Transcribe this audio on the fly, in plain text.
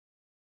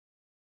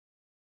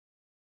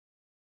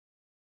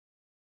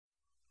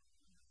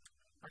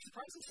Are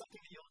surprises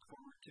something that you look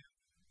forward to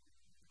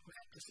with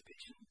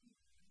anticipation,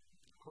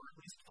 or at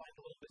least find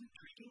a little bit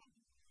intriguing?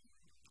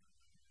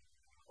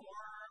 Or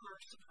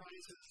are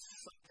surprises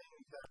something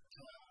that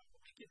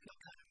make you feel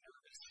kind of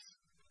nervous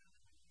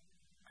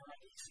or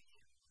uneasy?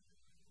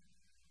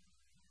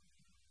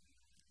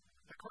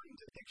 According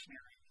to the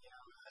dictionary,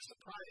 a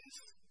surprise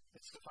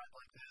is defined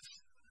like this: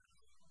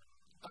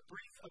 a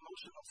brief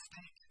emotional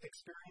state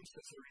experienced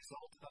as a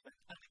result of an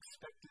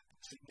unexpected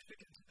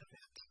significant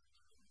event.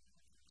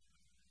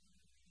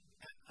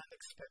 An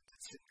unexpected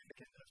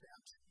significant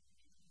event.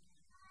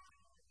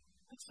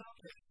 And so,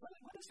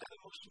 what is that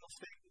emotional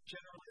state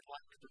generally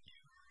like for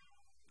you?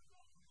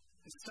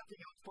 Is it something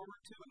you look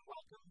forward to and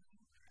welcome?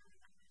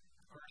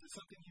 Or is it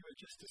something you would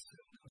just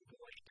assume to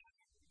avoid?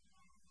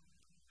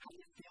 How do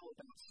you feel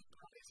about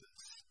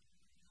surprises?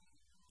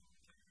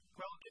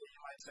 Well,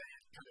 you might say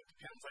it kind of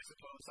depends, I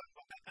suppose, on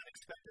what that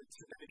unexpected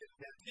significant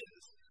event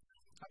is.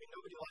 I mean,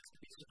 nobody likes to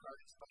be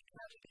surprised by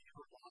tragedy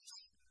or loss,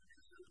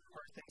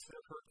 or things that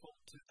are hurtful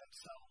to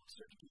themselves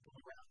or to people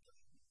around them.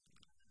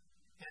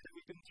 And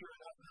we've been through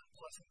enough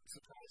unpleasant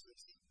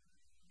surprises.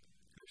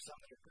 There's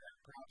some that are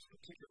perhaps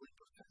particularly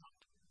profound.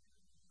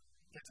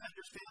 It's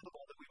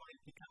understandable that we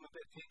might become a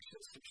bit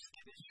anxious or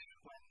skittish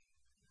when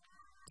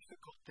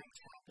difficult things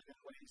happen in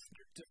ways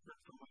that are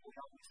different from what we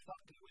always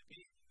thought they would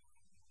be.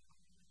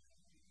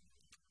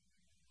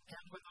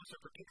 And when those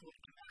are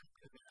particularly dramatic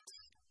events,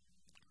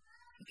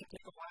 it can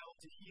take a while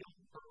to heal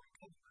or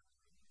recover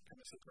from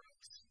a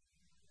surprise.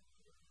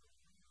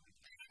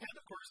 And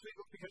of course,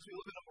 because we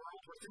live in a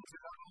world where things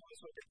are not always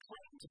what they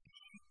claim to be,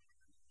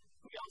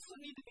 we also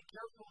need to be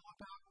careful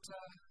about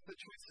the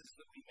choices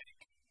that we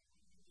make.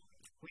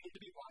 We need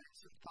to be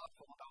wise and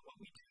thoughtful about what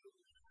we do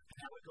and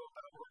how we go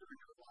about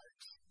ordering our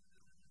lives.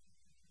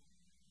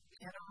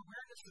 And our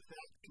awareness of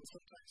that can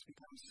sometimes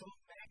become so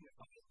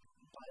magnified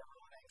by our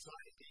own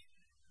anxiety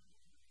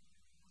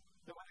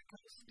that when it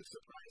comes to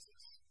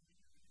surprises,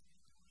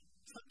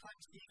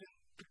 sometimes even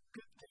the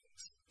good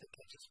things that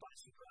catch us by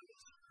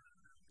surprise,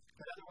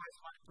 that otherwise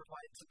might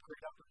provide some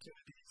great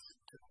opportunities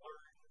to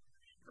learn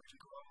or to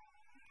grow,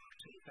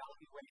 to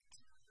evaluate,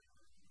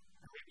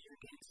 or maybe even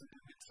gain some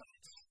new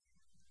insights.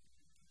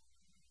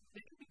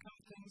 They can become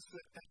things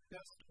that at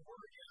best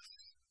worry us,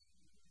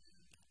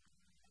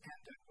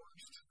 and at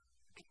worst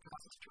can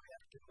cause us to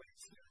react in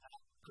ways that are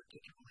not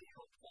particularly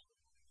helpful.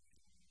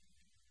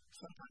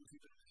 Sometimes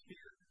even with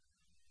fear.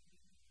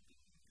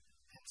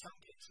 In some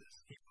cases,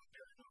 even with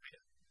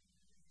paranoia.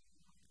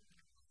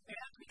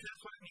 And because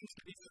what it means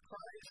to be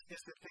surprised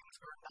is that things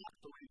are not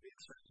the way we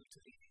expect them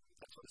to be.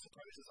 That's what a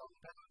surprise is all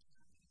about.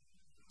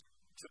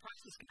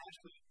 Surprises can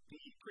actually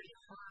be pretty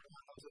hard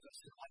on those of us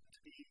who like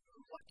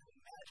to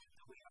imagine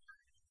that we are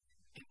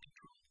in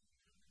control.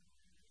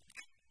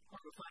 Or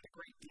who find a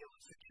great deal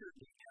of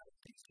security out of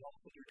things all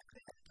figured out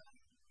ahead of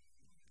time.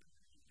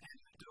 And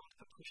who don't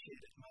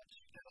appreciate it much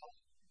at all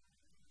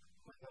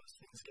when those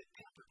things get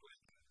tampered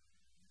with.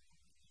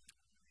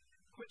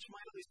 Which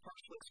might at least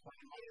partially explain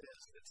why it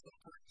is that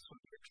sometimes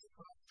when we're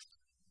surprised,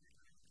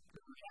 we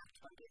react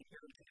by being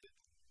irritated,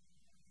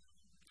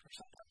 or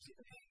sometimes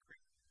even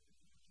angry.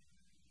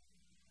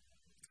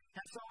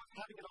 And so,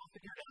 having it all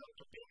figured out,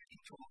 or being in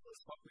control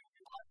is what we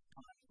rely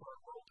upon for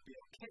our world to be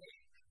okay,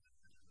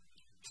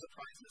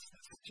 surprises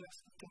that suggest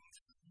that things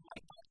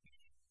might not be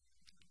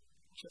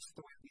just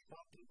the way we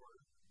thought they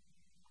were,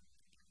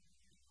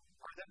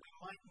 or that we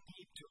might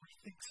need to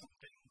rethink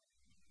something.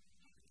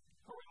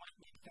 Or we might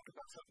need to think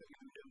about something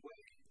in a new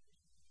way.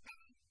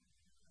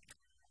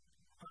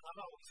 Are not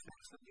always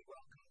things that we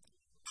welcome.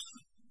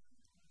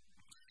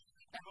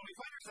 And when we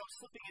find ourselves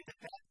slipping into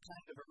that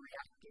kind of a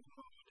reactive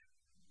mood,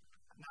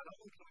 not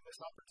only can we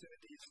miss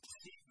opportunities to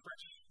see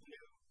fresh,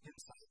 new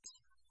insights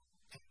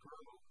and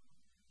grow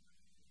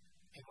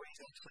in ways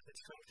actually that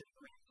strengthen and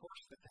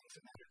reinforce the things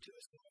that matter to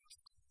us the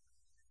most,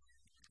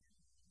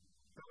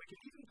 but we can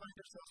even find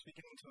ourselves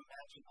beginning to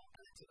imagine all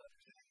kinds of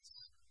other things.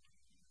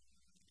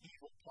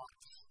 Evil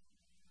plots,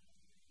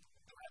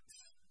 threats,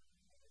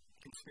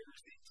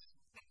 conspiracies.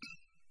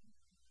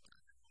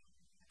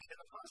 And in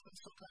the process,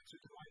 sometimes we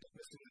can wind up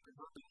missing the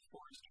proverbial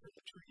forest for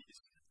the trees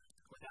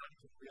without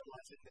even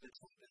realizing that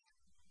it's happened.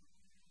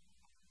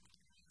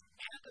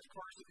 And of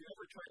course, if you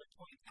ever try to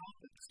point out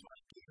that this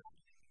might be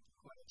happening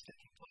when it's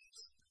taking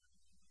place,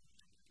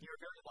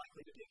 you're very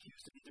likely to be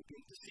accused of either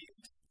being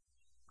deceived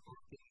or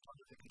being part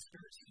of the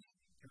conspiracy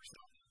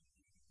yourself.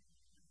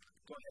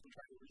 Go ahead and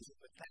try to reason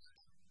with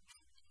that.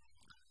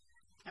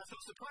 And so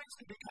surprise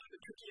can be kind of a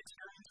tricky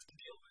experience to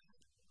deal with.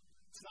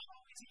 It's not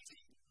always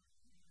easy.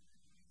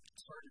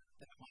 It's harder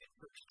than it might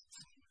first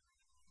seem.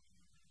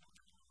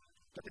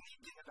 But the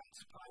neat thing about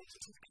surprise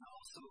is it can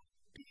also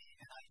be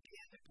an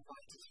idea that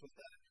provides us with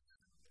a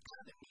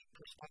kind of a neat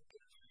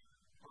perspective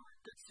or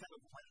a good set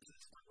of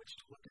lenses by which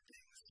to look at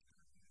things.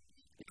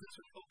 Because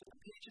when you open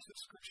the pages of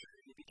Scripture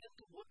and you begin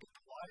to look at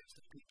the lives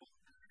of people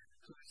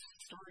whose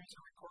stories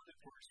are recorded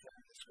for us there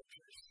in the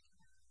Scriptures,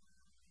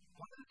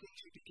 one of the things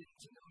you begin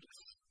to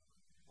notice,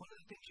 one of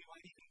the things you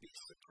might even be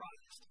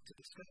surprised to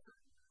discover,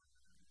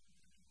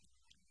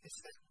 is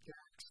that there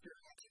are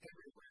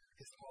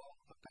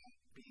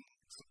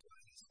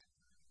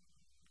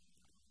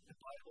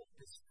Bible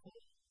is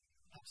full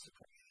of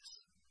surprise.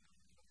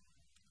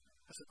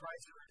 A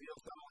surprise that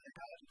reveals not only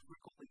God who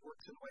frequently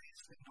works in ways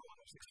that no one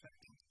was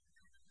expecting,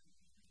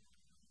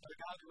 but a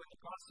God who in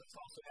the process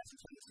also has a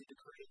tendency to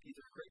create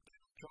either great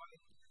joy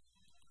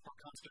or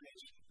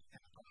consternation in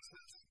the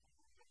process.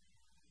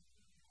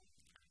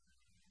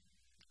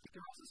 But there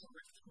are also some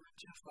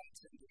rich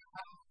insights into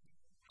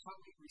how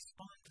we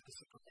respond to the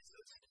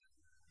surprises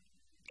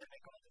can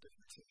make all the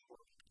difference in the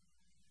world.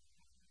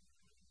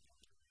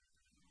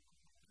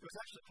 It was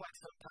actually quite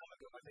some time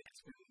ago, I think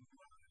it's been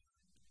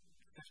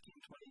 15,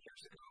 20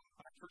 years ago,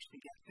 when I first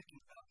began thinking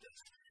about this.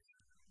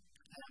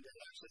 And it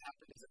actually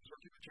happened as I was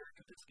working with Jared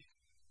Kapitsky,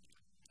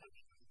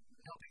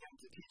 helping him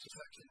to teach a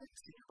section in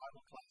senior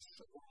Bible class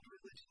of world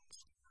religions.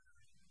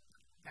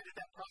 And in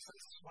that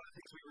process, one of the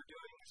things we were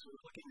doing is we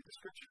were looking at the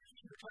scriptures.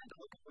 We were trying to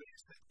look at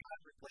ways that God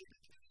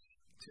related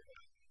to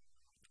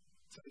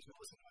somebody's been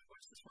listening to my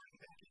voice this morning.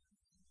 Thank you.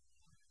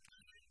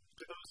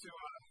 To those who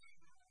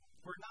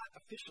were not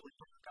officially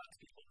from God's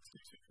people,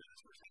 excuse me for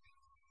this person.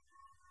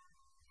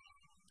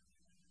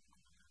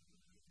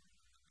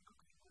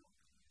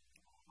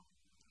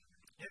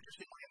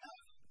 Interestingly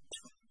enough,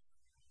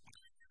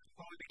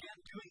 when we began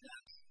doing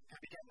that and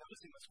began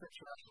noticing what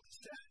Scripture actually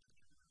said,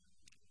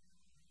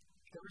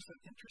 there were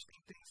some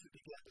interesting things that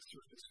began to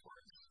surface for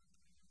us.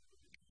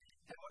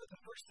 And one of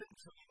the first things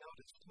that we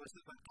noticed was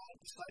that when God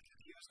decided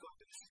that He was going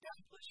to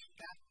establish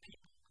that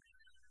people,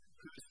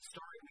 whose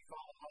story we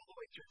follow all the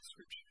way through the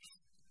Scriptures,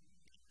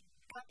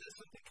 God does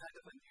something kind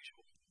of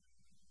unusual.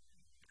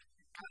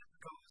 God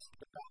goes to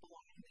the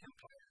Babylonian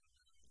Empire,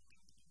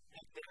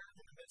 and there,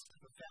 in the midst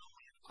of a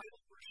family of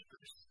idol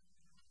worshippers,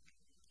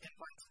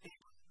 invites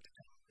Abram to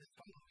come and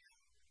follow him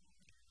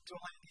to a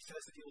land He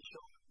says that He will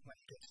show him when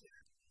He gets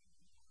there.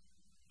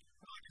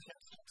 Well, I just have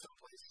to talk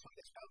someplace, I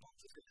guess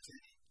Babylon's as good as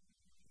any.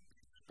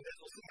 But as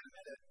we'll see in a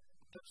minute,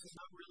 this is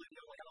not really the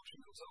only option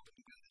that was open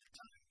to God at the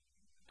time.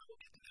 But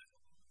we'll get to that.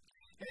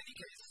 In any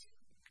case,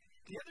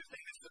 the other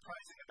thing that's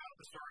surprising about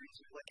the story as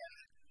we look at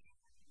it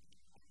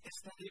is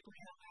that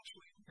Abram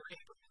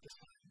at this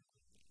time,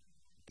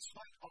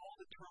 despite all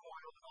the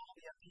turmoil and all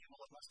the upheaval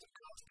it must have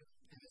caused him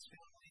and his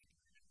family,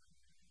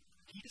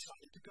 he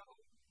decided to go.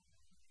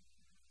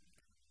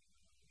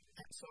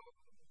 And so,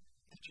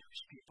 the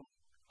Jewish people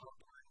are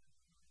born.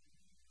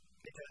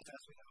 Because,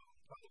 as we know,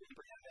 Father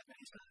Abraham had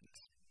many sons,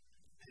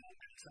 and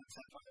many sons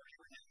had Father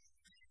Abraham.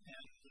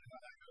 And you know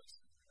how that goes.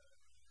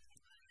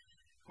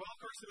 Well, of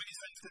course, the many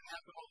sons didn't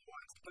happen all at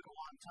once. It took a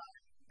long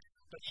time.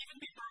 But even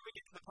before we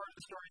get to the part of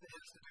the story that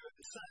has to do with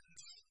the sons,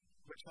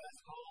 which has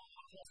a whole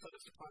set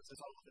of surprises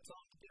all of its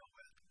own to deal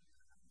with,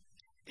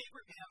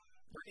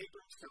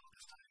 Abram's girl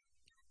this time,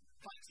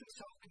 finds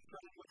himself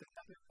confronted with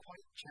another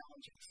quite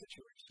challenging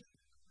situation.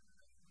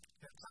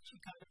 It's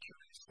actually kind of a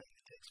curious thing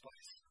that takes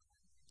place.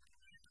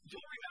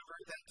 You'll remember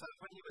that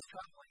when he was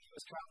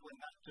traveling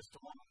not just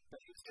alone, but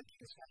he was taking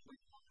his family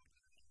along.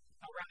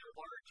 A rather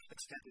large,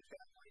 extended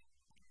family.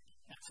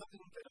 And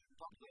something that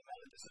probably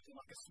amounted to something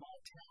like a small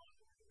town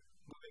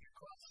moving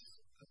across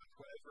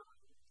whatever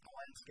the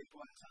landscape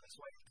was on his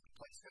way to the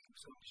place that he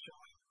was going to show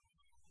him.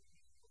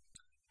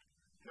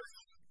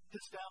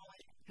 His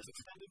family, his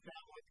extended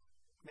family,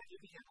 many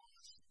of the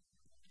in-laws.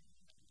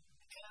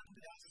 And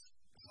as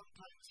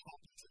sometimes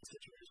happens in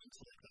situations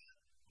like that,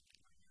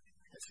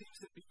 it seems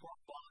that before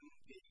long,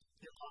 the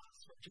in-laws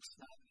were just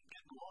not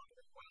getting along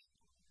very well.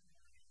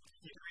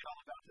 You can read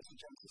all about this in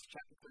Genesis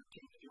chapter 13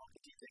 if you want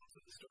the details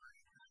of the story.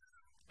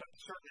 But to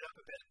start it up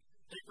a bit,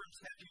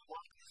 Abram's nephew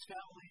Lot and his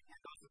family and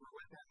those that were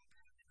with him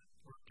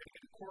were getting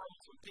into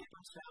quarrels with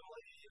Abram's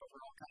family over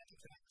all kinds of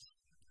things.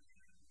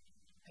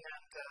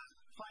 And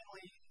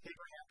finally,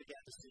 Abraham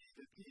began to see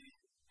that the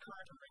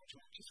current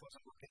arrangement just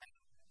wasn't working out.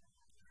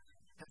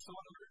 And so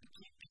in order to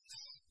keep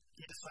peace,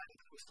 he decided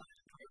that it was time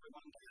for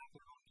everyone to have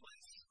their own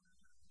place.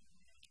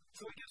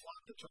 So he gives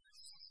Lot the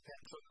choice,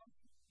 and so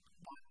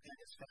Lot and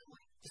his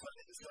family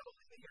decided to settle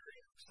in the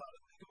area of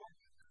Sodom and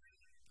Gomorrah.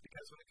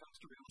 Because when it comes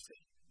to real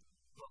estate,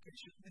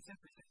 location is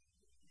everything.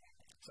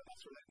 So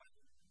that's where they went.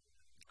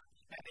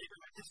 And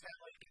Abram and his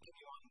family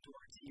continue on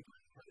towards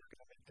Hebron, where they're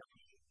going to make their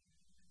home.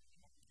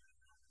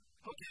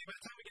 Okay, by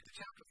the time we get to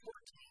chapter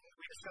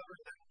 14, we discover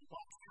that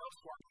Lot's most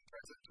welcome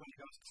present when he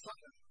goes to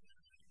Sodom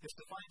is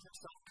to find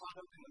himself caught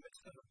up in the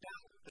midst of a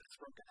battle that's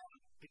broken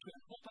out between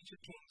a whole bunch of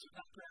kings with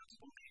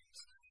unpronounceable names,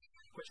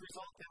 which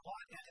result in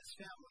Lot and his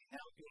family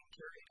now being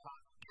carried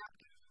off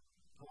captive,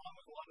 along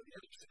with a lot of the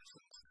other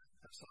citizens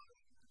of Sodom,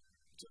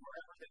 to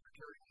wherever they were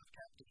carried off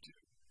captive to.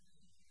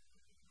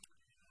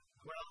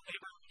 Well,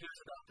 Abram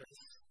hears about this,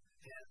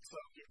 and so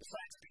he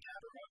decides to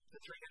gather up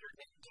the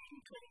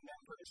 318 trained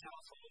men for his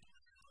household,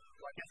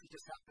 who I guess he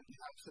just happened to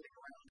have sitting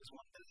around as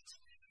one does.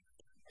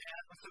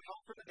 And with some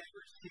help from the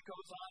neighbors, he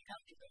goes on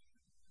after them.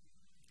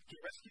 He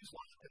rescues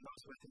Lot and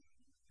those with him.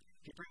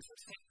 He brings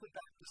them safely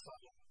back to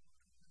Sodom.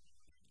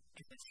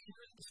 And it's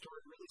here that the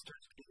story really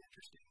starts to get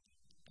interesting,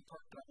 the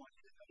part that I want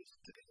you to notice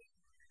today.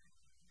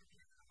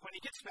 When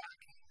he gets back,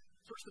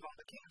 first of all,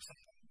 the king of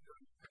Sodom, who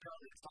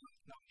apparently has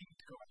no need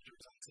to go after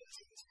his own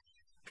citizens,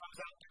 comes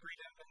out to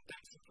greet him and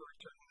thanks him for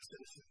returning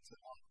citizens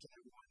and Lot, and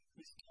everyone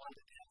was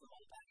delighted to have them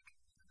all back.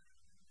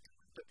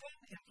 But then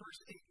in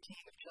verse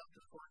 18 of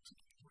chapter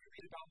 14, we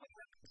read about what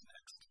happens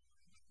next.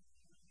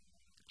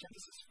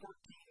 Genesis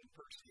 14,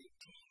 verse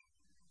 18.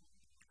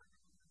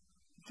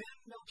 Then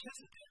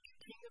Melchizedek,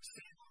 king of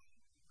Salem,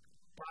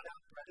 brought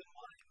out bread and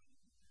wine.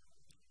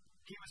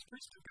 He was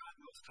priest of God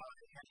Most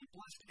High, and he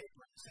blessed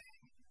Abram,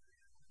 saying,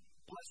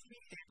 Blessed be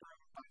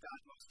Abram by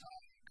God Most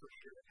High,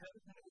 creator of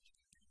heaven and earth.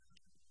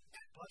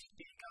 And blessed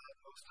be God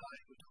Most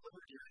High, who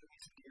delivered your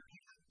enemies into your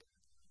hand.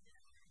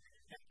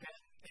 And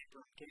then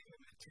Abram gave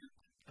him a tenth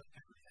of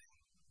everything.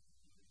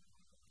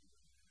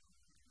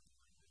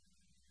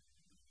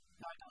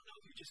 Now, I don't know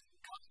if you just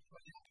caught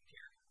what happened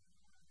here.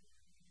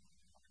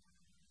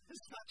 This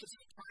is not just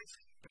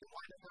surprising, but in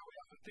light of how we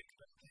often think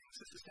about things,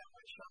 this is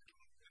downright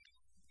shocking.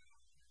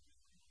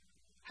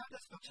 How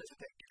does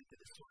Melchizedek get into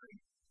this story?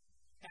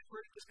 And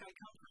where did this guy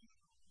come from?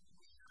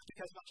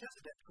 Because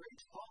Melchizedek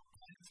creates all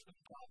kinds of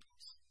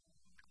problems.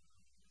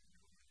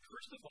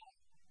 First of all,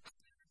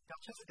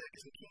 Melchizedek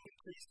is the king and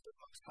priest of the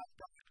Most High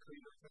God,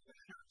 creator of heaven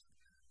and earth.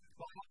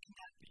 Well, how can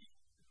that be?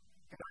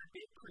 In order to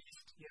be a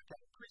priest, you have to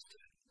have a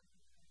priesthood.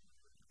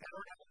 In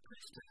order to have a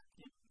priesthood,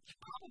 you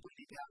probably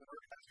need to have an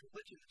organized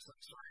religion of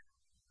some sort.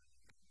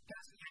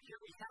 And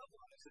here we have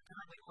one that's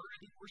apparently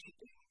already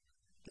worshiping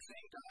the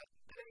same God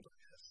that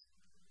Abram is.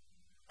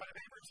 But if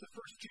Abram's the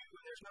first Jew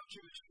and there's no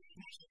Jewish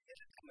nation in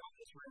it, no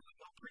Israel, and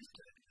no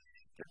priesthood,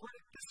 then where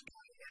did this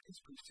guy and his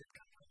priesthood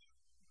come from?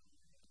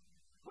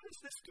 What is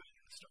this doing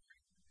in the story?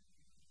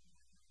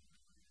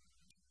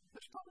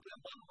 There's probably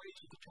a lot of ways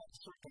you could try to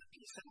sort that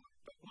piece out,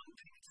 but one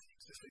thing it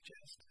seems to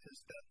suggest is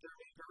that there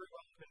may very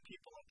well have been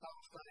people in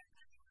Palestine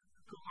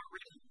who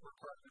already were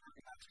part of an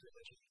organized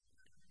religion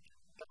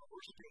that were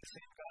worshiping the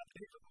same God that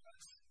Abram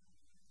was,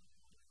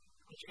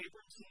 which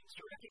Abram seems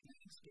to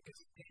recognize because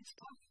it pays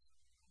time.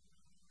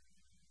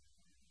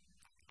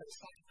 But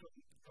aside from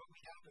what we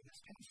have in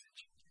this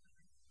passage,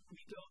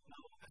 we don't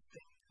know a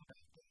thing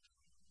about them.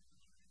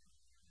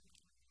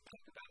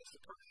 Talk about a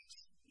surprise.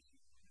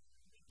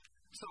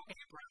 So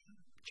Abram,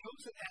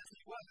 chosen as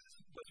he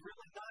was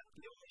really not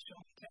the only show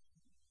in town.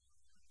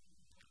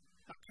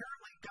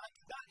 Apparently, God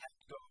did not have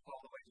to go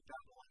all the way to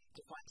Babylon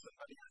to find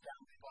somebody in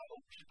family of idol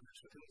worshippers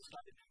with whom he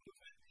started a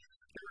movement.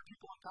 There were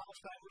people in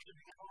Palestine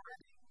worshiping him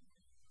already.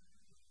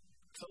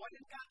 So why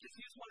didn't God just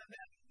use one of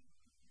them?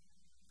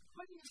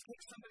 Why didn't he just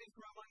take somebody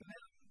from among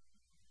them?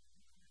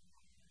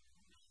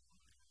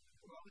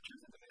 Well, the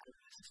truth of the matter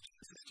is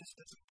Genesis just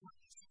doesn't tell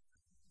us.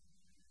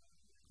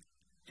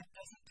 It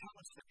doesn't tell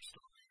us their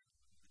story.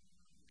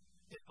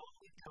 It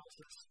only tells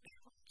us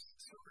Abram's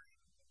story.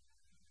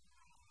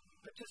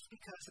 But just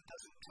because it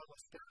doesn't tell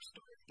us their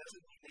story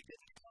doesn't mean they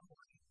didn't come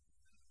one.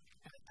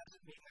 And it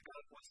doesn't mean that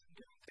God wasn't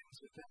doing things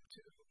with them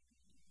too.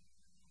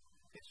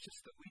 It's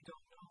just that we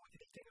don't know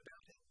anything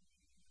about it.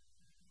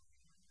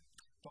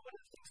 But one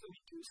of the things that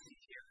we do see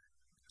here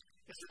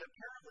is that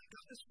apparently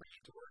God is free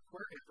to work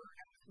wherever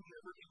and with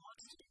whomever he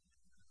wants to.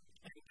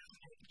 And he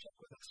doesn't have to check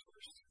with us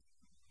first.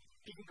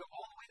 He can go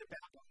all the way to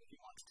Babylon if he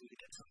wants to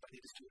get somebody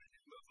to do a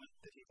new movement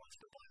that he wants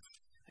to bless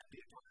and be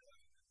a part of.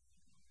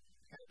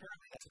 And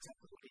apparently that's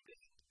exactly what he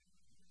did.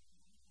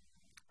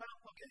 Well,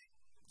 okay.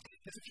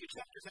 There's a few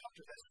chapters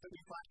after this that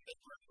we find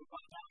Abram, who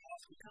by now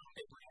has become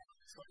Abraham,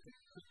 sort of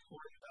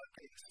worried about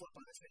getting a slip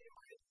on his name,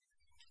 right?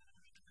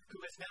 Who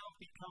has now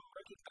become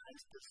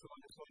recognized as the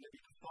one who's going to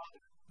be the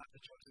father of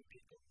the chosen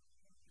people.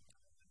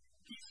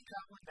 He's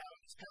traveling down,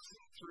 he's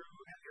passing through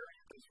an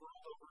area that was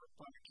ruled over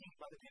by a king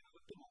by the name of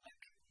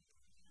Abimelech.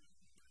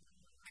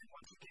 And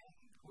once again,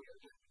 we are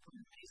in for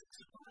an amazing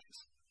surprise.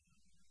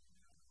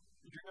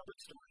 You remember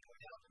the story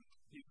going out, and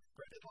you've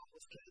read it all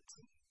as kids,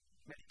 and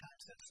many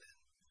times since then.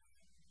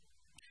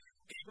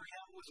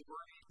 Abraham was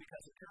worried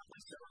because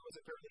apparently Sarah was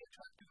a very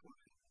attractive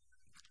woman.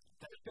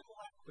 That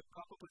Abimelech would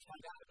probably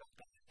find out about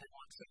that and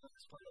want Sarah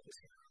as part of his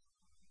harem,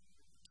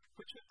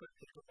 which would put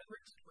Abram at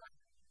risk, right?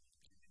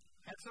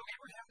 And so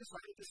Abraham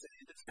decided to say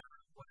that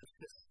Sarah was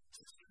his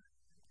sister,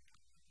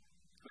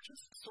 which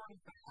was sort of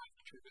the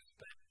half-truth,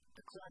 but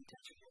the clear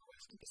intention here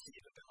was to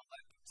deceive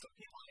Abimelech, so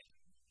he lied.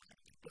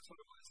 That's what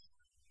it was.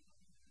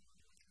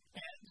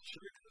 And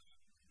sure enough,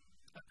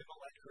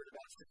 Abimelech heard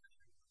about Sarah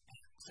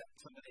and sent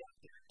somebody out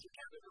there to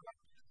gather her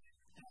up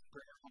and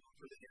bring her home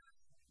for the dinner.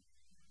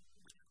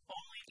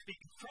 Only to be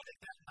confronted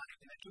that night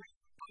in a dream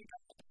by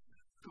God,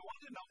 who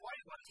wanted to know why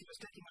it was he was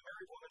taking a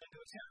married woman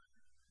into his harem.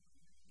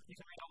 You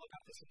can read all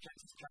about this in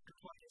Genesis chapter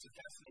 20. It's a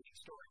fascinating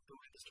story, the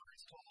way the story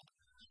is told.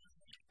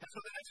 And so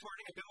the next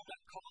morning,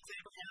 Abimelech calls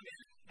Abraham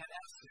in and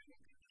asks him,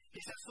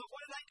 he says, so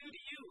what did I do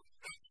to you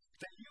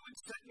that you would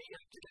set me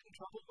up to get in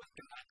trouble with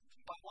God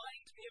by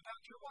lying to me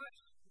about your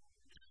wife?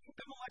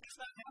 Abimelech is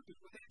not happy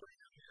with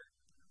Abraham here.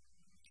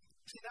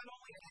 See, not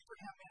only had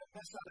Abraham made a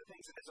mess out of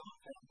things in his own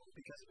family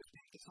because of his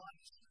being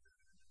dishonest,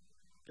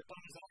 but by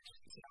his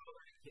actions,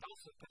 however, he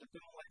also put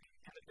Abimelech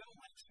and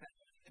Abimelech's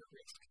family at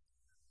risk.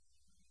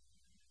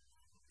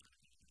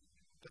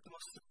 But the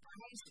most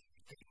surprising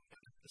thing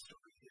about the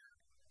story here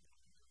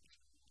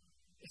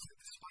is that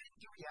despite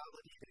the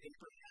reality that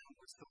Abraham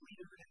was was the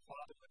leader and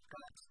father of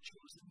God's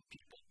chosen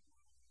people.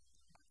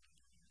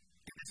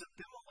 And as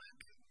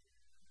Abimelech,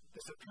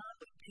 this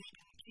apparently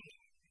pagan king,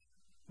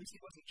 at least he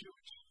wasn't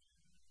Jewish,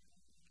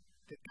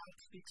 that God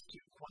speaks to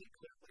quite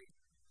clearly,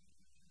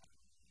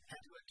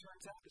 and who it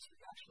turns out is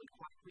actually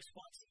quite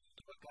responsive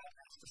to what God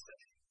has to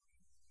say.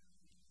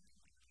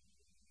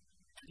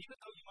 And even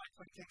though you might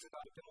find things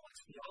about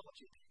Abimelech's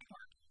theology that you can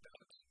argue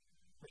about,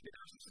 maybe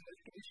there were some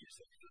significant issues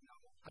that you didn't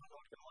know. I don't know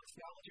what Abimelech's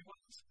theology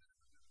was.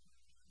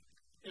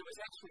 It was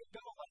actually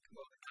Abimelech who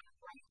got it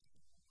right.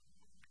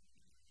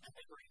 And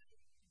Abraham,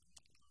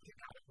 he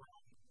got it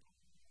wrong.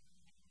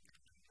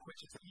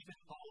 Which is even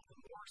all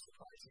the more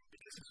surprising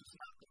because this was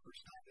not the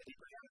first time that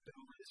Abraham had been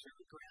over this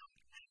very ground.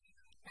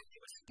 And he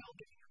was still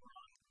getting it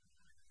wrong.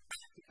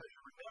 Because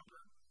you remember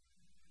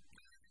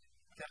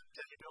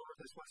that you know where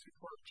this was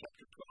before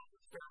chapter 12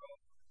 with Pharaoh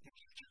in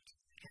Egypt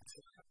and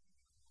Sarah.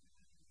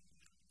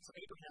 So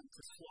Abraham was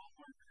a slow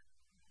learner.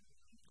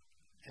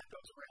 And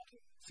those around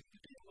him seemed to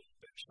be a little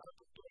bit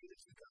sharper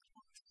blades than God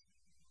was.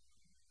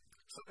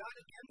 So God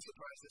again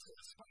surprises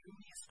us by whom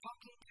he is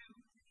talking to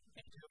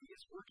and who he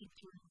is working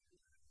through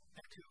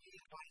and who he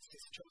invites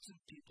his chosen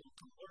people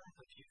to learn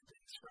a few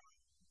things from.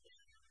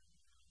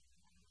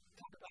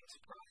 Talk about a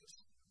surprise.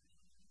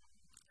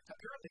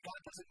 Apparently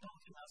God doesn't know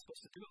he's not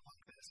supposed to do it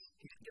like this.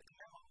 He didn't get the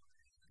memo.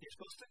 You're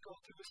supposed to go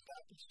through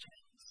established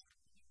chains.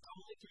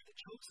 Only through the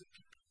chosen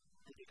people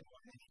that you can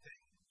learn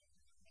anything.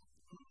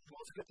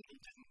 Well, it's good that he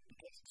didn't,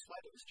 because in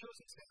spite of his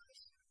chosen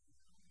status,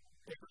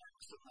 Abraham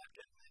was still not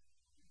getting it.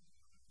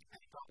 And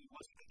he probably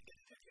wasn't going to get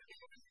it yet.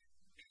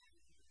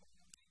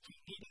 He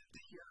needed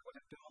to hear what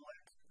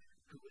Abimelech,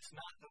 who was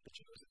not of the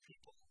chosen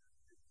people,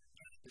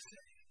 had to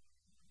say.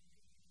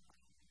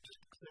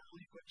 Just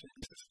clearly what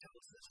Genesis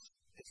tells us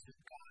is that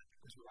God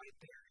was right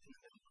there in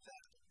the middle of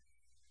that.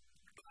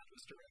 God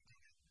was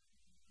directing it.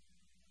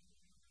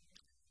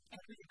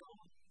 As we go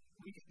on,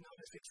 we can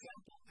notice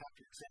example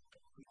after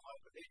example in the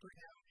life of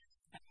Abraham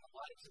and the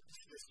lives of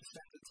his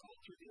descendants all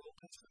through the Old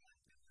Testament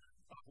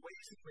of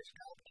ways in which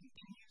God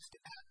continues to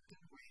act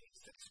in ways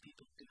that his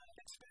people do not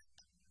expect.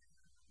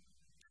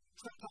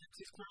 Sometimes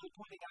he's clearly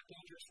pointing out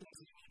dangerous things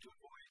that you need to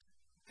avoid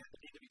and that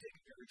need to be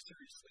taken very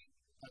seriously.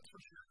 That's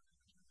for sure.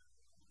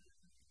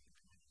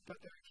 But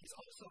he's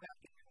also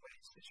acting in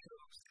ways that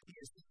shows that he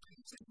is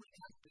increasingly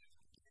active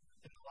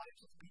in the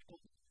lives of people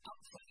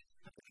outside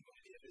of the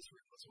community of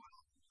Israel as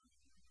well.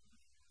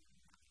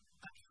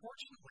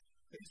 Unfortunately,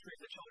 the history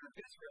of the children of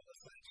Israel is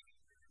such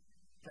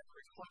that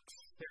reflects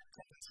their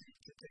tendency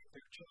to take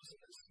their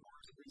chosenness more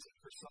as a reason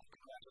for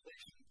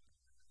self-congratulation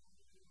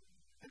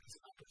and as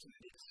an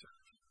opportunity to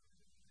serve.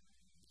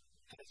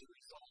 And as a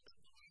result,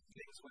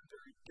 things went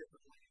very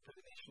differently for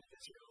the nation of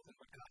Israel than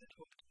what God had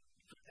hoped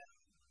for them.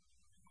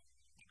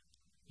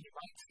 You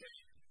might say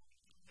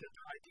that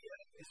their idea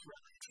of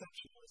Israeli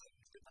exceptionalism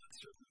did not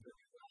serve them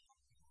very well.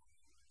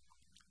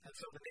 And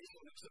so the nation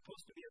that was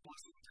supposed to be a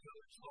blessing to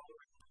others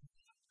following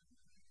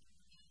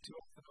too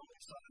often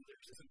only saw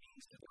others as a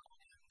means to their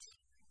own ends,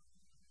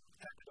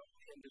 acted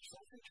only in their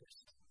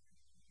self-interest,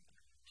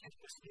 and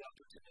missed the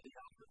opportunity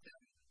offered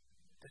them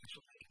to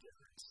actually make a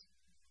difference.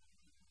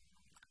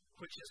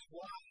 Which is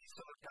why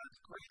some of God's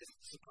greatest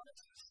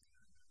surprises,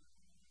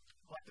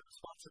 like the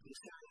response of the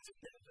Assyrians of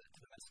Nineveh to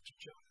the message of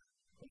Jonah,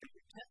 when they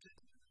repented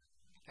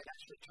and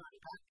actually turned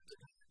back to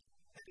God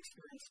and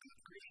experienced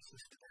God's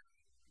graciousness to them.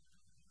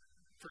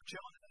 For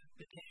Jonah,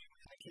 it became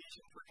an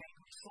occasion for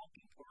angry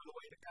sulking over the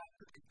way that God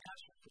put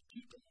compassion for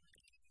people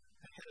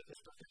ahead of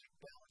his prophetic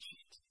balance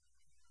sheet.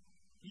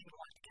 Even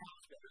like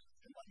cows better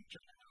than letting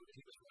Jonah know that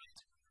he was right.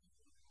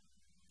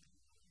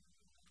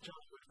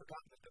 Jonah had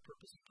forgotten that the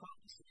purpose of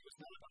prophecy was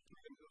not about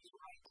proving who was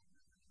right,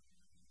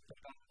 but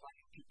about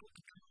inviting people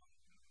to come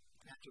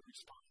and to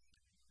respond.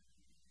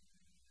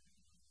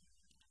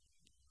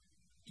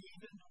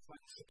 Even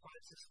when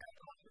surprises God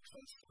offers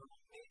us are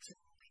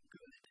amazingly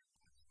good,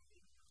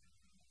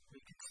 we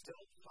can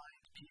still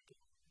find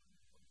people,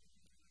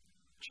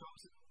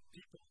 chosen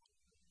people,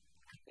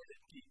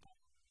 committed people,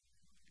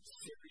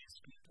 serious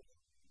people,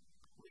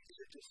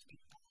 religious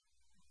people,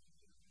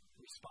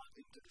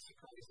 responding to the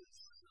surprises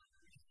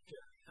in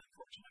very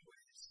unfortunate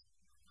ways.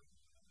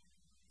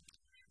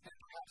 And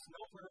perhaps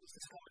nowhere else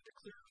is coming to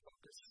clearer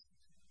focus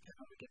than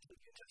when we get to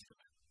the New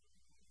Testament,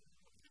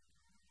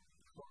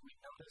 where we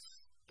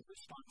notice the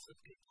response of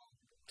people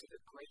to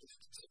their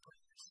greatest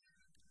surprise.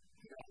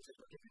 God has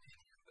ever given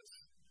any of us.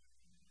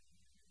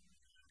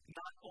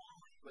 Not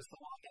only was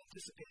the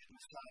long-anticipated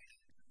Messiah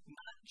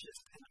not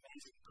just an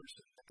amazing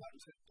person that God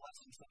was going to bless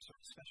in some sort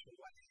of special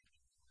way,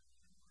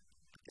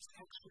 but this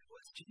actually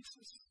was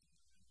Jesus.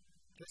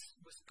 This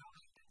was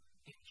God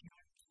in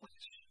human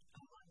flesh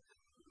among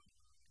them.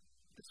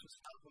 This was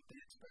not what they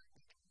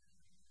expected.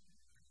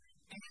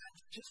 And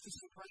just as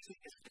surprising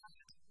as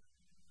that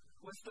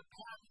was the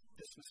path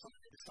this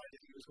Messiah decided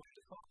he was going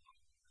to follow,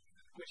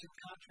 which in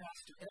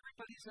contrast to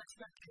everybody's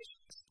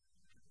expectations,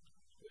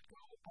 would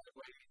go by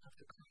way of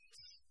the cross.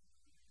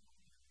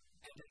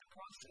 And in the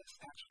process,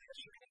 actually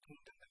ushering a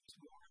kingdom that was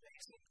more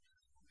amazing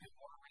and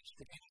more rich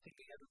than anything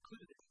they ever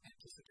could have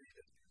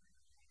anticipated.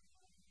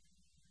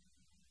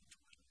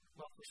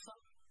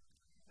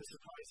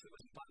 surprise that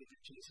was embodied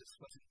in Jesus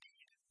was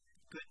indeed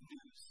good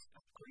news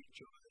of great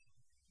joy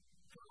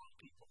for all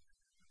people.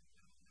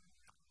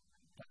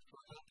 But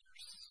for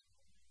others,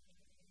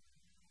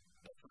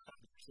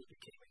 it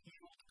became an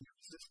evil to be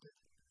resisted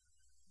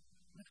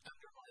that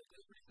undermined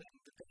everything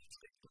that they had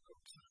staked their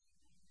hopes on.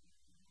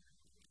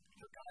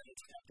 For God had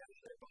stepped out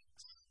of their box,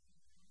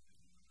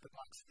 the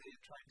box they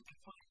had tried to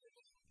confine them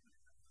in.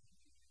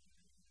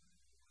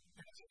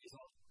 And as a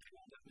result, they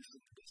wound up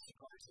missing the best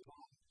surprise of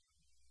all.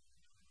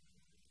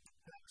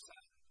 That was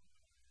sad.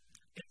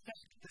 In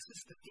fact, this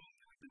is the theme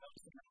that we've been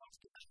noticing amongst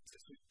the churches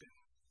as we've been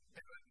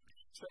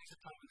spending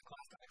some time in the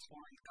class on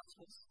exploring the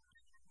Gospels.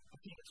 A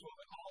theme that's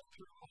woven all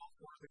through all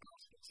four of the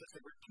Gospels as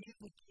they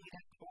repeatedly point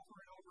out over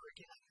and over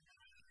again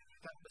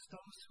that it was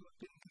those who have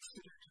been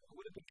considered, or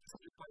would have been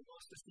considered by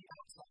most as the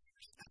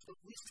outsiders, as the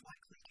least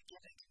likely to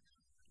get it,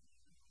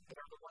 that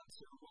are the ones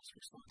who are most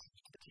responsive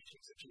to the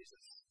teachings of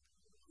Jesus.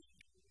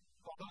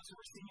 While those who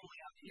were seemingly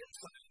on the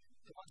inside,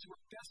 the ones who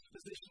were best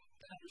positioned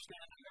to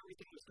understand how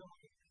everything was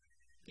going,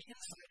 the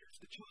insiders,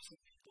 the chosen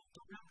people,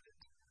 the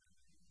remnant,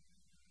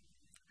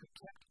 who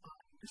kept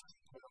on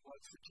missing what it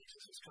was that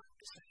Jesus was trying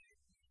to say.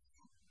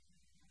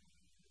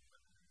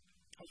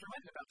 I was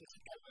reminded about this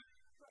a good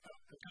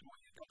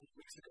one a couple of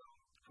weeks ago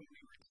when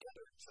we were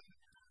together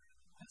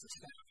as a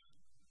staff.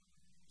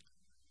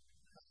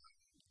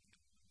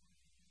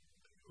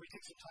 We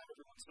take some time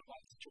every once in a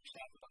while as a church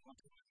staff about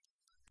once a month.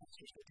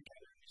 Pastors get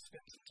together and we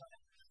spend some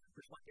time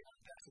reflecting on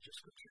a passage of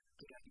Scripture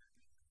together.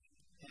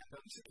 And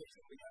on this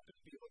occasion, we happen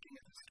to be looking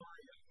at the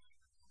story of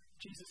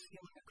Jesus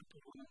healing a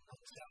crippled woman on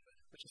the Sabbath,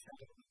 which is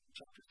found in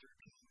chapter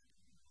 13.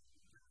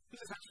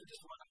 This is actually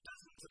just one of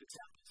dozens of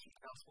examples from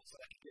the Gospels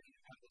that I can give you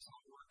how this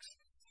all works.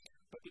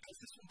 But because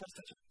this one does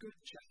such a good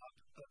job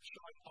of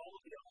showing all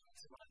of the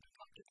elements of what I've been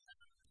talking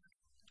about,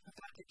 I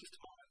thought I'd take just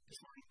a moment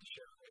this morning to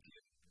share it with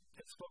you.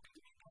 It's spoken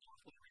to me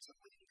powerfully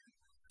recently, and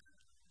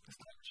it's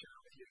time to share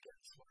it with you again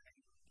this morning.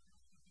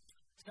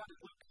 It's found in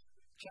Luke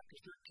chapter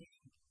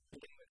 13,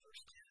 beginning with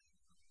verse 10.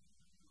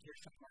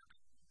 Here's from Mark.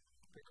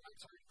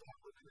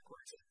 Luke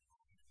records it.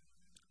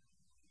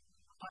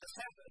 On the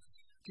Sabbath,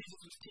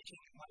 Jesus was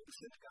teaching in one of the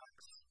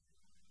synagogues,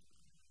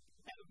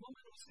 and a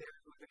woman was there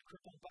who had been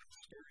crippled by the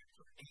Spirit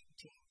for 18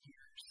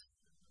 years.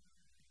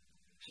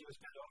 She was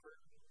bent over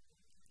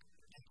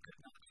and could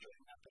not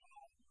straighten up at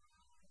all.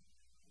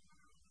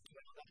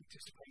 Well, nothing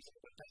too surprising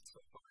about that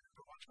so far,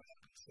 but watch what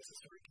happens as the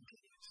story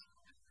continues.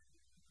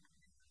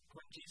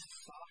 When Jesus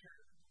saw her,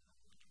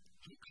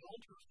 he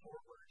called her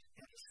forward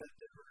and he said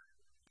to her,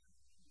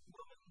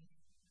 "Woman,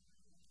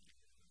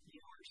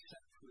 you are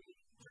set free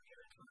from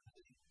your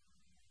infirmity."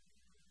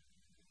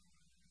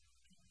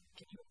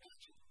 Can you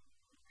imagine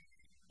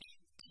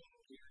 18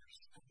 years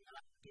of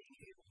not being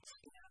able to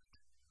stand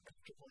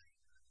comfortably?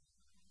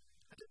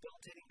 A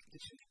debilitating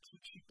condition that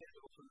keeps you bent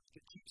over,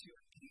 that keeps you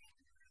in pain,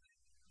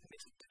 that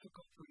makes it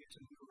difficult for you to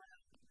move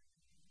around.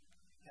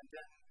 And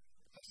then,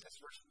 as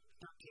verse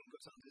 13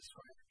 goes on to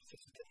describe, it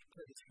says that he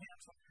put his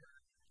hands on her,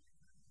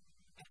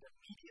 and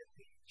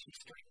immediately she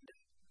straightened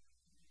up.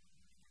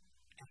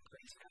 And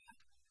praise God.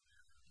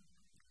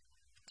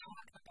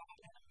 Talk about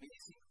an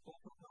amazing,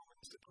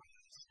 overwhelming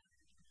surprise.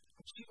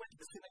 When she went to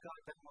the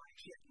synagogue that morning,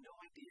 she had no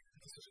idea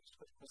this was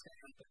what was going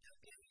to happen that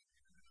day.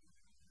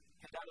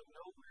 And out of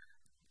nowhere,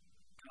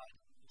 God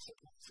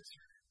surprises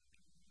her.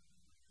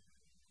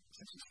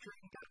 So she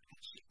straightened up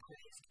and she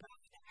praised God.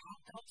 And how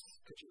else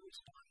could you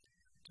respond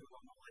to a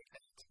woman like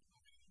that?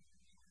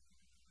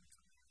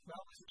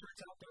 Well, as it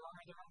turns out, there are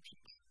other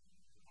options.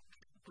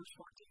 Verse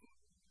 14.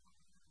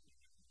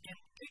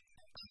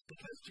 Indignant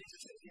because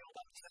Jesus had healed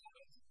on the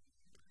Sabbath,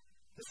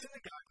 the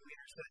synagogue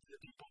leader said to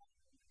the people,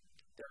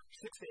 "There are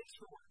 6 days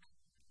for work,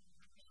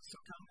 so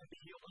come and be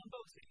healed on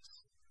those days,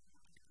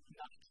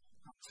 not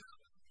on the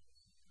Sabbath."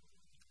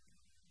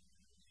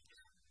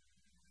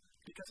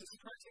 Because the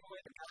surprising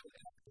way that God would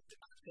have to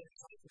fit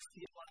inside this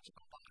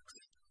theological box,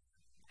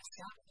 a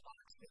Sabbath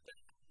box with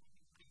that,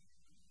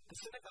 the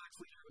synagogue's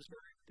leader was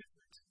very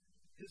different.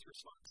 His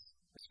response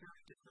was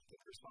very different than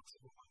the response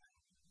of a woman.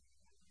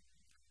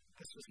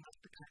 This was not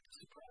the kind of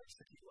surprise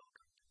that he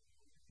welcomed,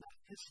 not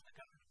his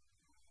synagogue.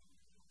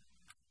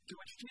 To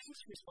which Jesus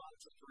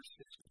responds in verse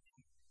 15,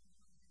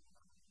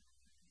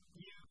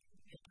 "You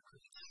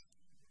hypocrites,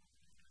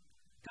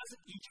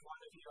 doesn't each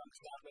one of you on the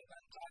Sabbath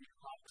untie your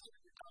ox or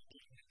your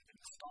donkey and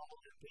install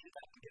and lead it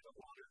out to give it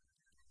water?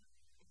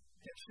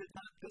 And should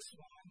not this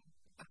woman,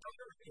 a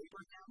daughter of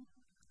Abraham,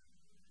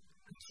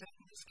 who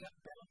Satan has kept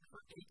bound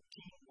for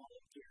 18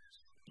 long years,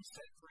 be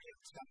set free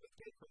on the Sabbath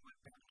day from what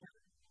bound her?"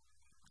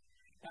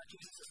 Now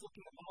Jesus is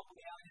looking them all in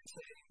the eye and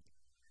saying,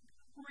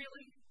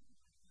 "Really?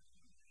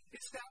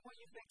 Is that what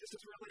you think this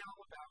is really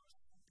all about?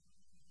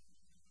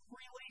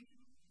 Really?"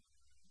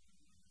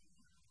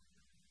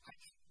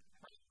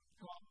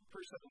 Well,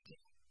 verse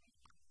 17.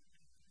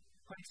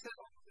 When he said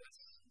all of this,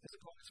 his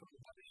opponents were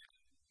rebellious,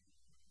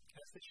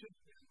 as they should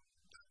have been.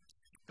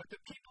 But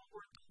the people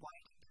were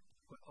delighted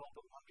with all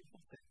the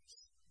wonderful things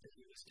that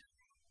he was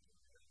doing.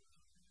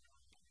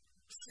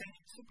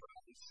 Same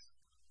surprise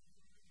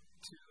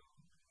to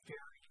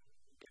very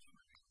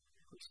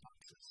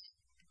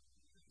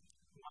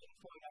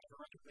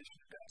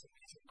provision of God's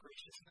amazing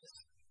graciousness,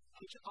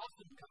 which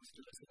often comes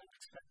to us in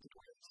unexpected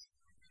ways,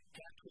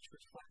 and which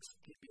reflects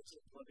the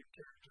amazing loving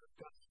character of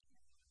God.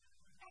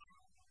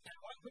 And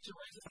one which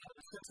arises out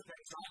of a sense of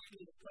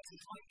anxiety that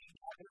places life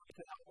and have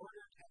everything out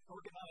ordered and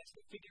organized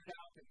and figured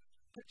out and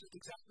put just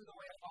exactly the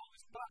way I've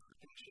always thought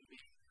things should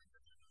be,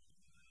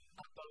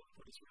 about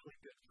what is really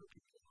good for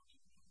people.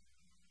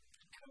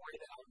 In a way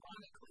that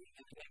ironically,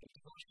 in the name of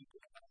devotion to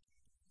God,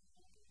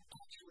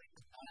 actually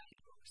denied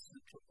the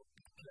central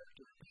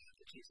character of God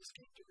that Jesus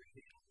came to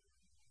reveal.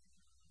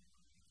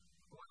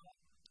 Well,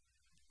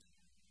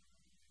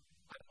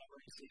 I don't know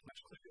where you see it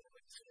much clearer than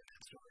what you see in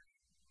that story.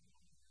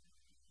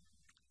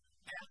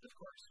 And, of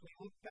course, we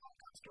look back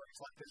on stories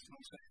like this and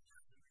we say,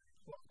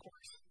 well, of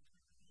course,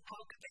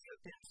 how could they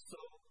have been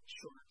so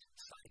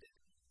short-sighted?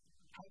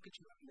 How could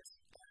you have missed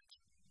that?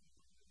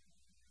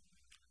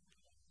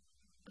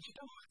 But you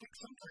know, I think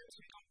sometimes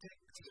we don't take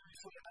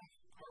seriously enough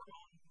our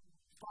own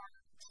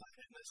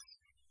far-sightedness.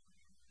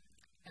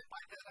 And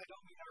by that, I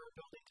don't mean our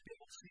ability to be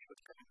able to see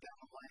what's coming down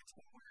the line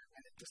somewhere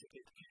and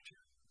anticipate the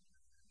future.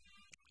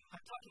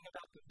 I'm talking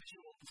about the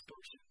visual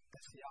distortion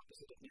that's the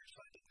opposite of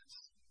nearsightedness.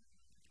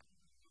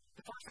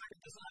 The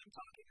far-sightedness I'm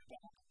talking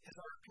about is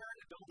our apparent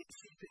ability to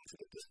see things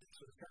at a distance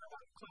with a fair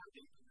amount of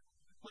clarity,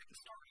 like the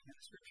story in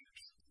the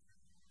scriptures.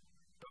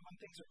 But when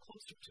things are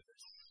closer to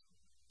us,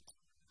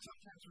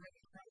 sometimes right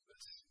in front of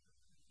us,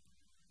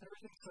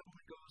 everything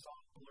suddenly goes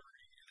all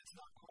blurry and it's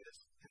not quite as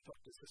in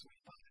focus as we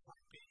thought it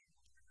might be.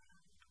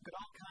 But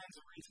all kinds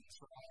of reasons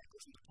for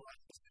eyeless and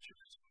politeness to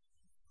choose.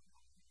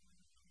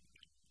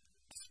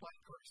 Despite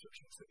our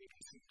assertions that we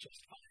can see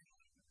just fine.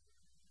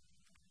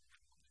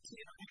 See,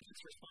 in our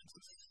anxious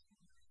responses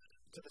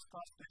to this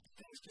prospect,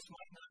 things just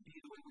might not be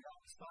the way we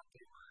always thought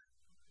they were.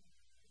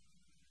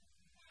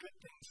 Good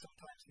things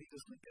sometimes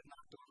needlessly get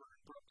knocked over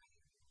and broken.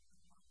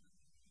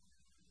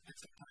 And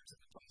sometimes in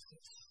the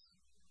process,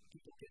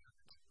 people get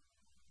hurt.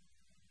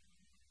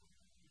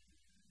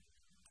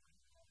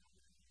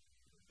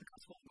 The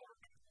Gospel of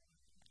Mark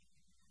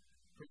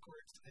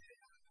records a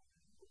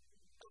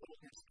little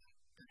incident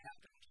that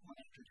happened one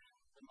afternoon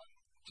among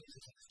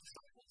Jesus and his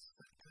disciples.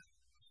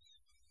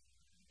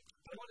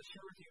 I want to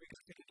share with you because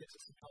I think it gives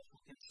us some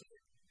helpful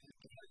insight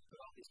into how to put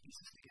all these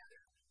pieces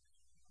together.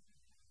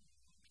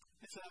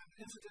 It's an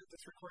incident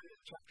that's recorded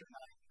in chapter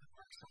 9 of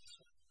Mark's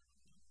Gospel.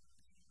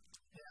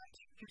 And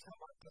here's how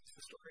Mark puts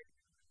the story.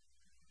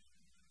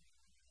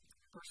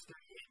 Verse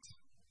 38.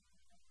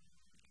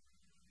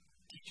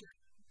 Teacher,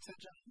 said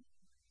John,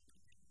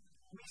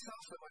 we saw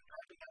someone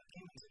driving out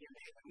demons in your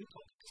name, and we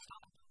told him to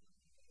stop,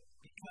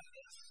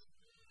 because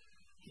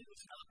he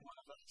was not one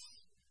of us.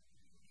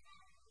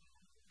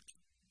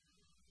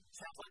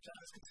 Sounds like John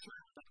is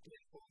concerned about the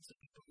influence of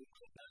people who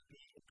could not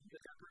be in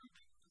their group.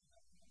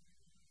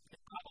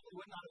 It probably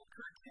would not have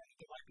occurred to him that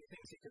there might be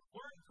things he could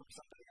learn from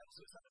somebody else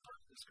who's not a part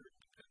of this group.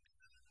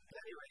 At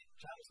any rate,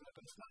 John is going to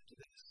put a stop to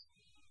this.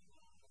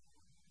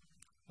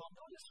 Well,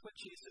 notice what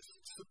Jesus'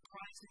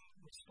 surprising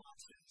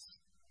response is.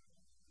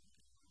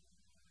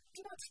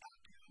 Do not stop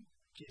him,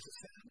 Jesus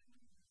said.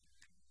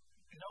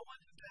 No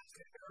one who does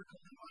a miracle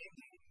in my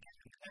name can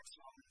in the next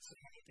moment say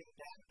anything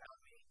bad about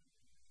me.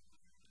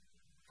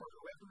 For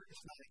whoever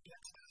is not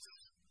against us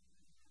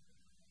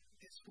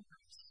is for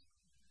us.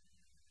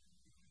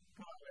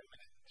 Come on, wait a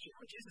minute. Hear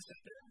what Jesus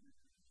said there?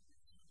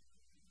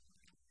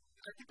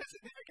 I think that's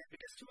significant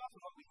because too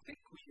often what we think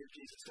we hear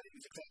Jesus saying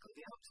is exactly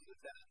the opposite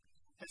of that.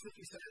 As if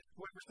he said,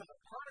 whoever's not a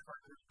part of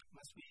our group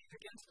must be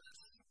against us,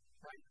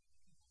 right?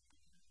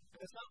 But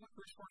that's not what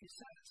verse 40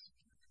 says.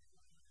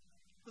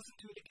 Listen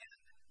to it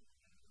again.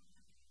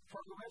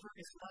 For whoever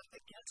is not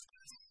against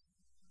us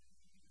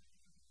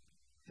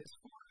is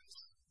for us.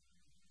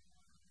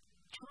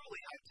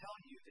 Truly, I tell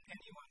you that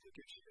anyone who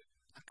gives you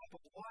a cup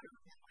of water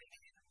in my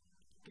name,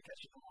 because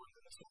you belong to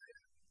the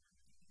Messiah,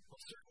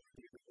 will certainly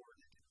be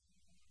rewarded.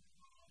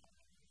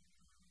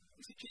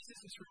 You see, Jesus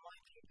is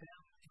reminding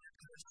them that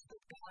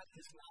God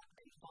is not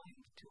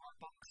confined to our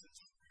boxes.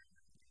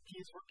 He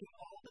is working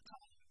all the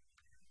time,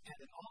 and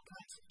in all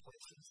kinds of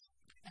places,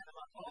 and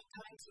among all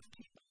kinds of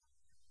people,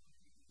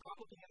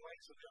 probably in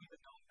ways we don't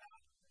even know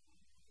about.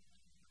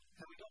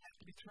 And we don't have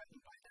to be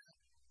threatened by that.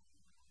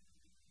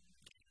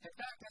 In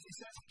fact, as he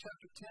says in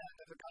chapter 10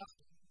 of the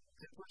Gospel,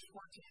 in verse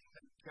 14 of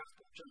the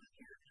Gospel of John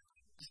here,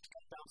 just to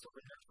bounce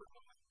over there for a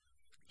moment,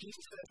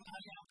 Jesus says, I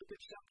am the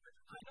good shepherd.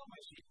 I know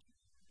my sheep,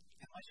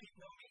 and my sheep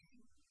know me.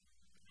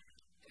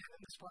 And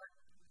in this part,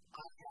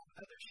 I have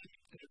other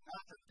sheep that are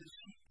not of this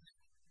sheep.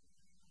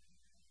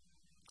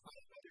 I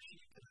have other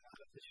sheep that are not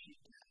of this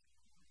sheep.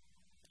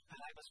 And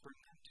I must bring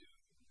them too.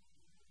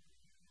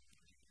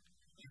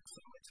 And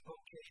so it's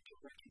okay to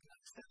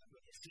recognize that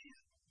when you see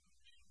it.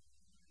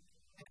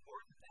 And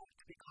more than that,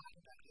 to be glad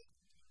about it.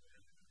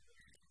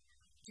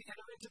 To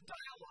enter into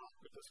dialogue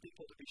with those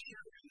people to be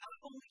sure. And not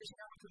only to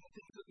share with them the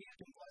things that we have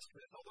been blessed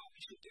with, although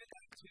we should do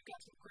that because we've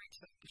got some great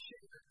stuff to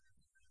share.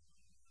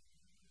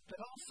 But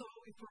also,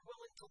 if we're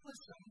willing to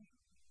listen,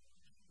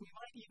 we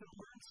might even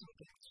learn some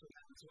things from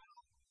them as well.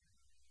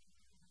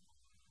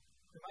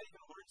 We might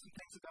even learn some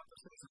things about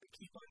those things that we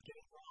keep on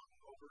getting wrong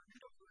over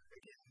and over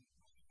again.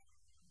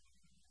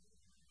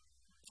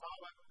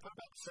 What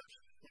about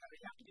deception?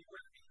 You have to be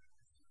wary.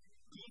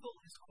 Evil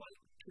is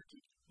quite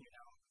tricky,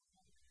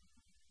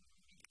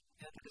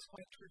 And it is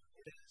quite true.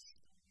 It is.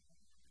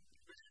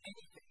 There's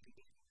anything to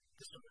be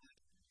distorted.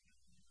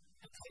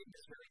 And Satan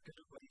is very good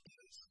at what he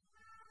does.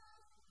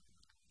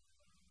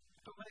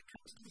 But when it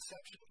comes to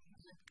deception,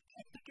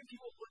 I think if you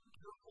will look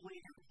carefully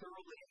and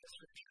thoroughly in the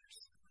Scriptures,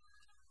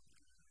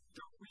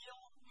 the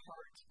real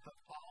heart of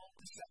all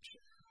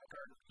deception in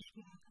regard to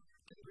Eden,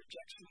 to the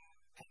rejection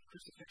and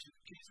crucifixion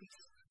of Jesus,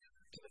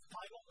 to the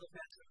final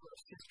event of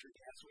earth's history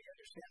as we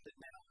understand it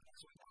now,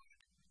 as we know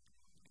it,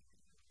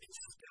 is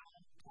still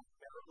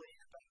primarily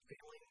about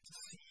failing to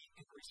see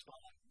and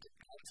respond to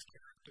God's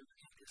character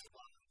and His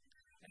love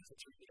as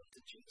it's revealed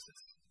in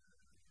Jesus,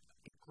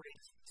 the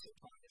greatest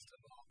surprise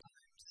of all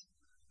times.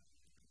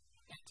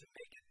 And to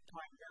make it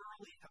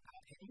primarily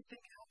about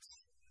anything else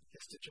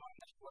is to join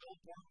that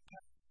well-worn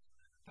path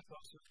of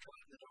those who have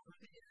trodden it over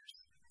the years,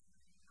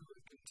 who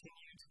have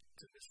continued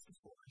to miss the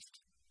forest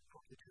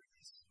for the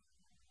trees.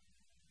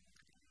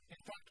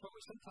 In fact, what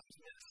we sometimes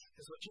miss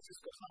is what Jesus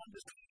goes on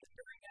to say in the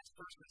very next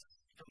verses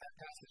from that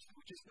passage,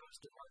 which just goes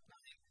to Mark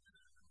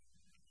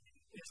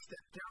 9, is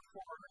that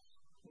therefore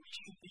we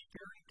should be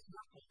very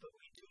careful that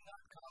we do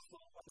not cause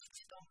little ones to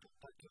stumble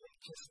by doing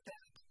just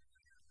that.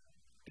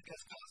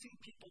 Because causing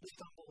people to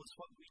stumble is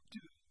what we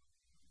do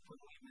when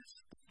we miss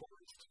the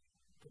forest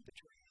from the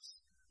trees,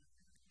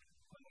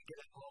 when we get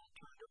it all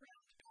turned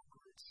around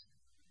backwards.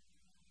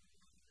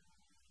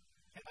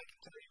 And I can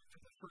tell you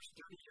from the first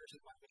 30 years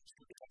of my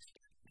ministry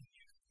in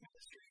youth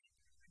ministry,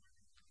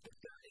 that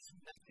there is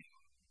nothing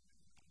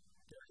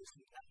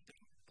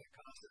that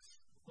causes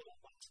little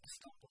ones to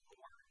stumble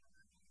more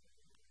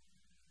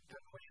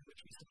than the way in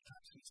which we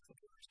sometimes miss the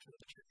forest from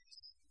the trees.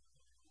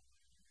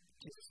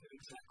 Jesus knew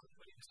exactly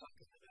what he was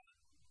talking about.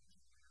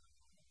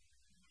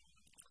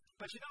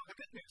 But the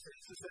good news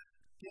is that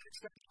the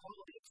unexpected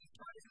quality of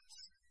surprises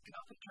can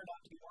often turn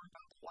out to be more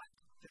about luck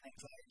than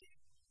anxiety.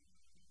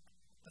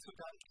 That's what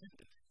God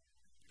intended.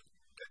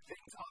 Good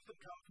things often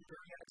come from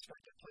very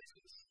unexpected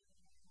places.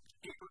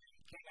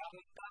 Abraham came out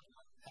of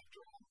Babylon, after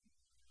all.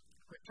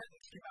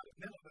 Repentance came out of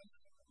Nineveh.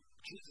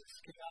 Jesus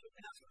came out of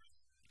Nazareth.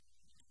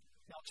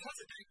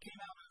 Melchizedek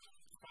came out of,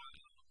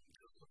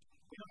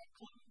 we don't have a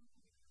clue.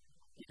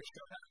 He just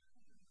showed up.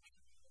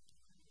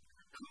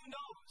 Who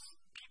knows?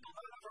 People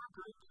out of our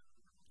group.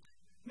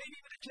 Maybe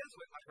even a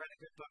Jesuit might write a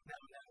good book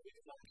now and then we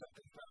could learn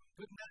something from.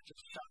 Wouldn't that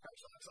just shock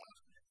ourselves off?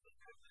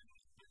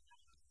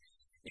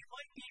 It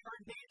might be our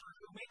neighbor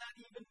who may not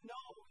even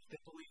know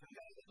they believe in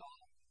God at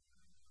all,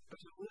 but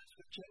who lives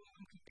with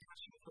genuine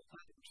compassion for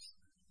others.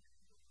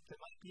 They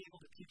might be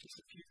able to teach us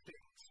a few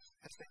things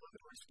as they live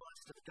in response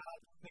to the God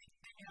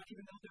they may not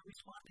even know they're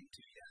responding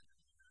to yet.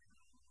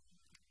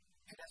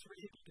 And as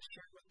we're able to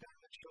share with them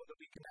and show that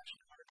we can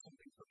actually learn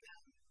something from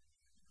them,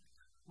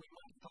 we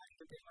might find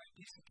that they might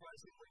be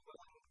surprisingly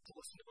willing to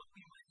listen to what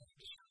we might have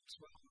to share as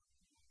well.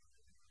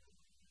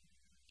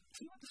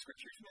 See, what the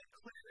Scriptures make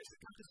clear is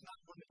that God is not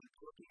limited to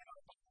working in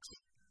our box,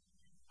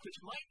 which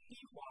might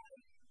be why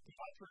the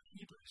author of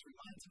Hebrews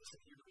reminds us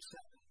in Hebrews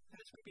 7, and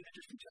it's going to be an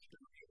interesting chapter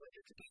to review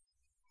later today,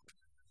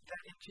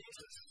 that in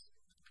Jesus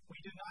we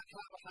do not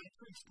have a high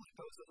priest like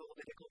those of the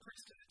Levitical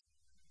priesthood.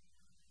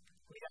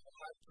 We have a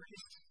high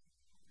priest,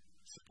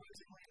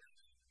 surprisingly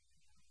enough,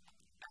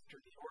 after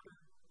the order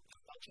of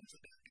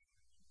Melchizedek.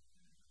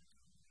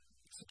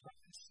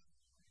 Surprise.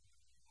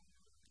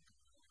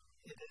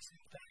 It is,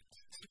 in fact,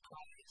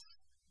 surprise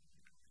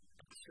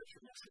that the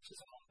Scripture message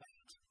is all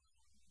about.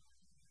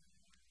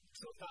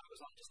 So if God was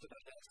all just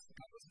about us, if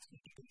God wasn't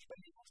speaking to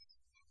anybody else,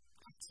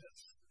 God says,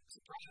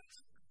 surprise.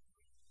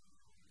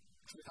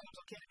 So we thought it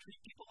was okay to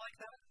treat people like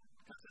that?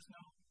 God says,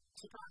 no,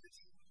 surprise.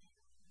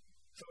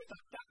 So we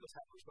thought that was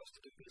how we were supposed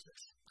to do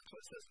business. So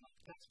it says, no,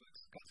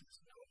 textbooks. God says,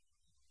 no,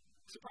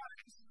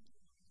 surprise.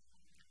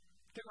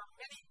 There are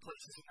many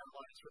places in our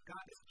lives where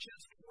God is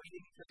just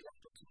waiting for the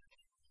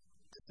opportunity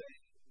to say,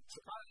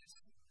 surprise.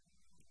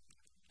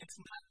 It's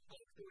not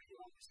like the way you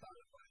always thought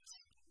it was.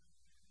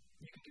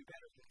 You can do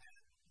better than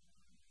that.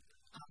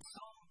 On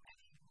so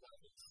many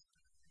levels,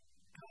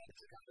 God is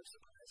a God of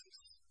surprises.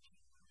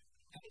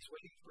 And He's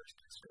waiting for us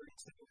to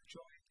experience them with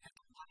joy and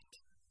delight,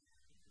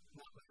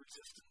 not with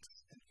resistance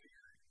and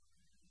fear.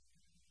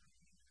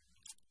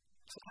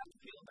 So how do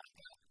you feel about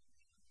that?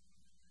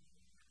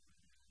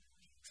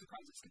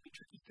 Surprises can be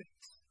tricky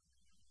things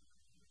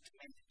to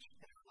manage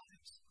in our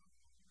lives.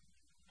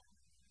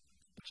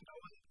 But you know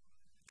what?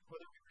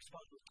 Whether we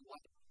respond with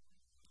delight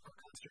or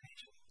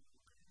consternation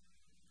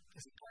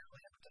is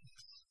entirely up to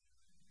us.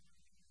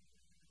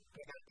 But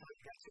I gotta tell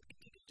you guys, we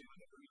continue to do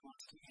whatever He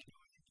wants to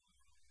anyway.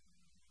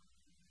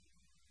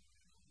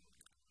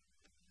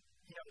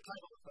 The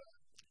title of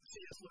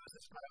C.S.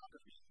 Lewis's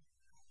biography,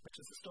 which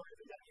is the story of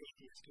a young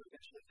atheist who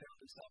eventually found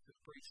himself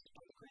embraced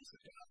by the grace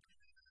of God,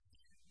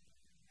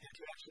 and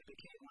who actually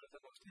became one of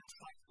the most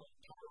insightful,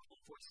 powerful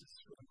voices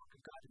for the work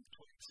of God in the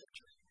 20th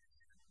century.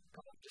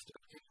 Probably just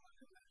about anyone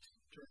who lived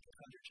during the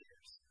 100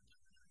 years.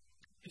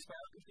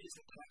 biography is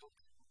entitled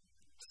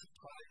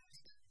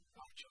Surprised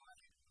by Joy.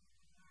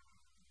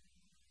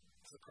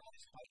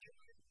 Surprised by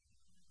Joy.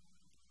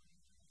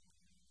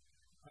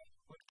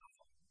 What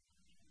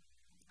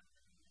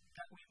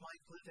that we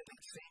might live in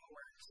that same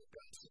awareness of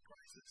God's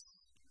surprises.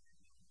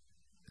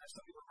 As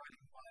some people are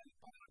writing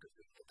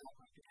biography, that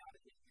might be out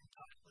of it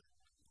entirely.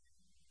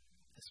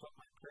 That's what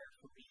my prayer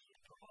for me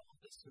and for all of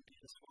this would be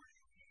this morning.